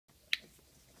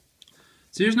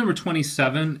So here's number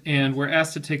 27, and we're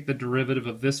asked to take the derivative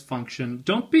of this function.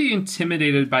 Don't be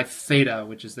intimidated by theta,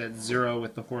 which is that 0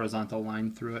 with the horizontal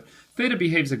line through it. Theta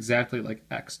behaves exactly like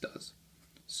x does.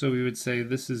 So we would say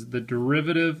this is the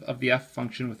derivative of the f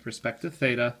function with respect to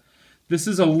theta. This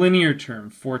is a linear term,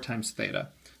 4 times theta.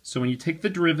 So when you take the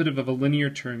derivative of a linear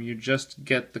term, you just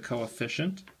get the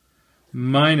coefficient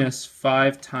minus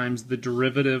 5 times the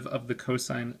derivative of the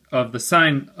cosine of the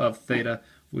sine of theta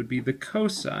would be the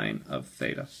cosine of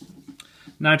theta.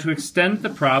 Now to extend the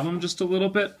problem just a little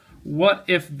bit, what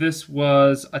if this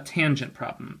was a tangent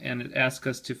problem and it asked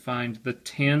us to find the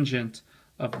tangent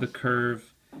of the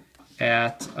curve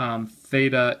at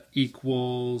theta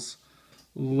equals,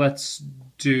 let's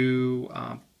do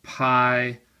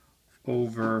pi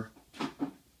over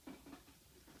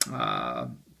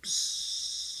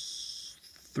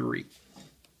 3.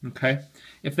 Okay?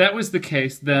 If that was the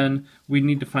case, then we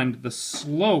need to find the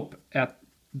slope at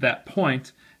that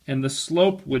point, and the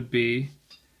slope would be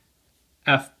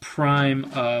f prime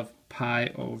of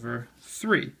pi over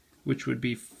 3, which would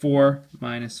be 4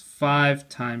 minus 5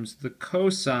 times the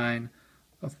cosine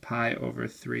of pi over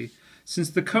 3.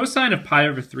 Since the cosine of pi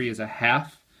over 3 is a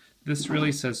half, this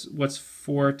really says what's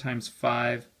 4 times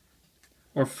 5,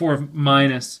 or 4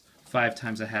 minus 5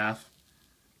 times a half.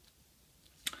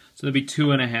 So that'd be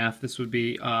 2.5. This would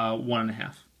be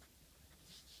 1.5.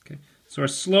 Okay. So our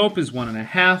slope is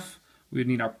 1.5. We would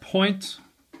need our point.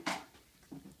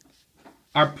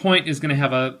 Our point is going to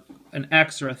have an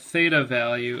x or a theta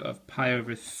value of pi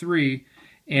over 3,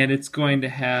 and it's going to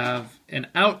have an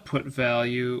output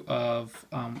value of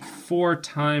 4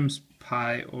 times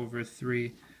pi over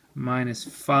 3 minus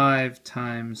 5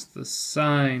 times the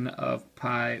sine of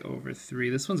pi over 3.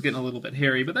 This one's getting a little bit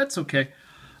hairy, but that's okay.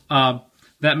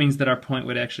 That means that our point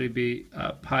would actually be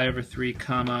pi over 3,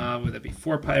 comma, would that be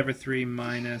 4 pi over 3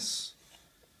 minus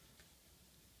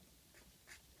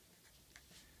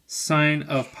sine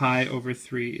of pi over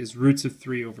 3 is roots of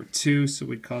 3 over 2, so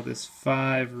we'd call this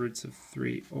 5 roots of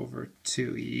 3 over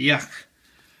 2. Yuck!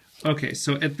 Okay,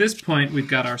 so at this point we've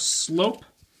got our slope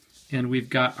and we've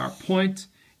got our point,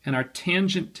 and our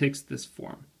tangent takes this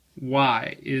form.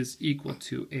 Y is equal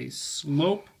to a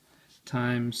slope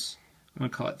times, I'm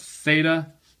going to call it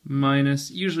theta,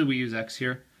 minus, usually we use x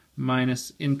here,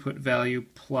 minus input value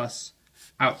plus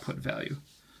output value.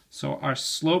 So our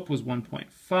slope was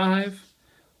 1.5.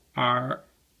 Our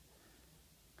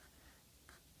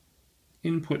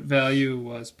input value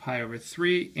was pi over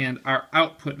 3, and our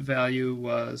output value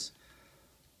was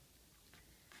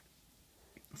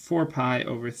 4 pi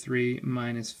over 3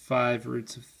 minus 5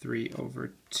 roots of 3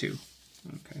 over 2.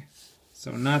 Okay,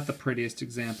 so not the prettiest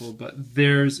example, but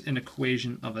there's an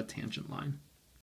equation of a tangent line.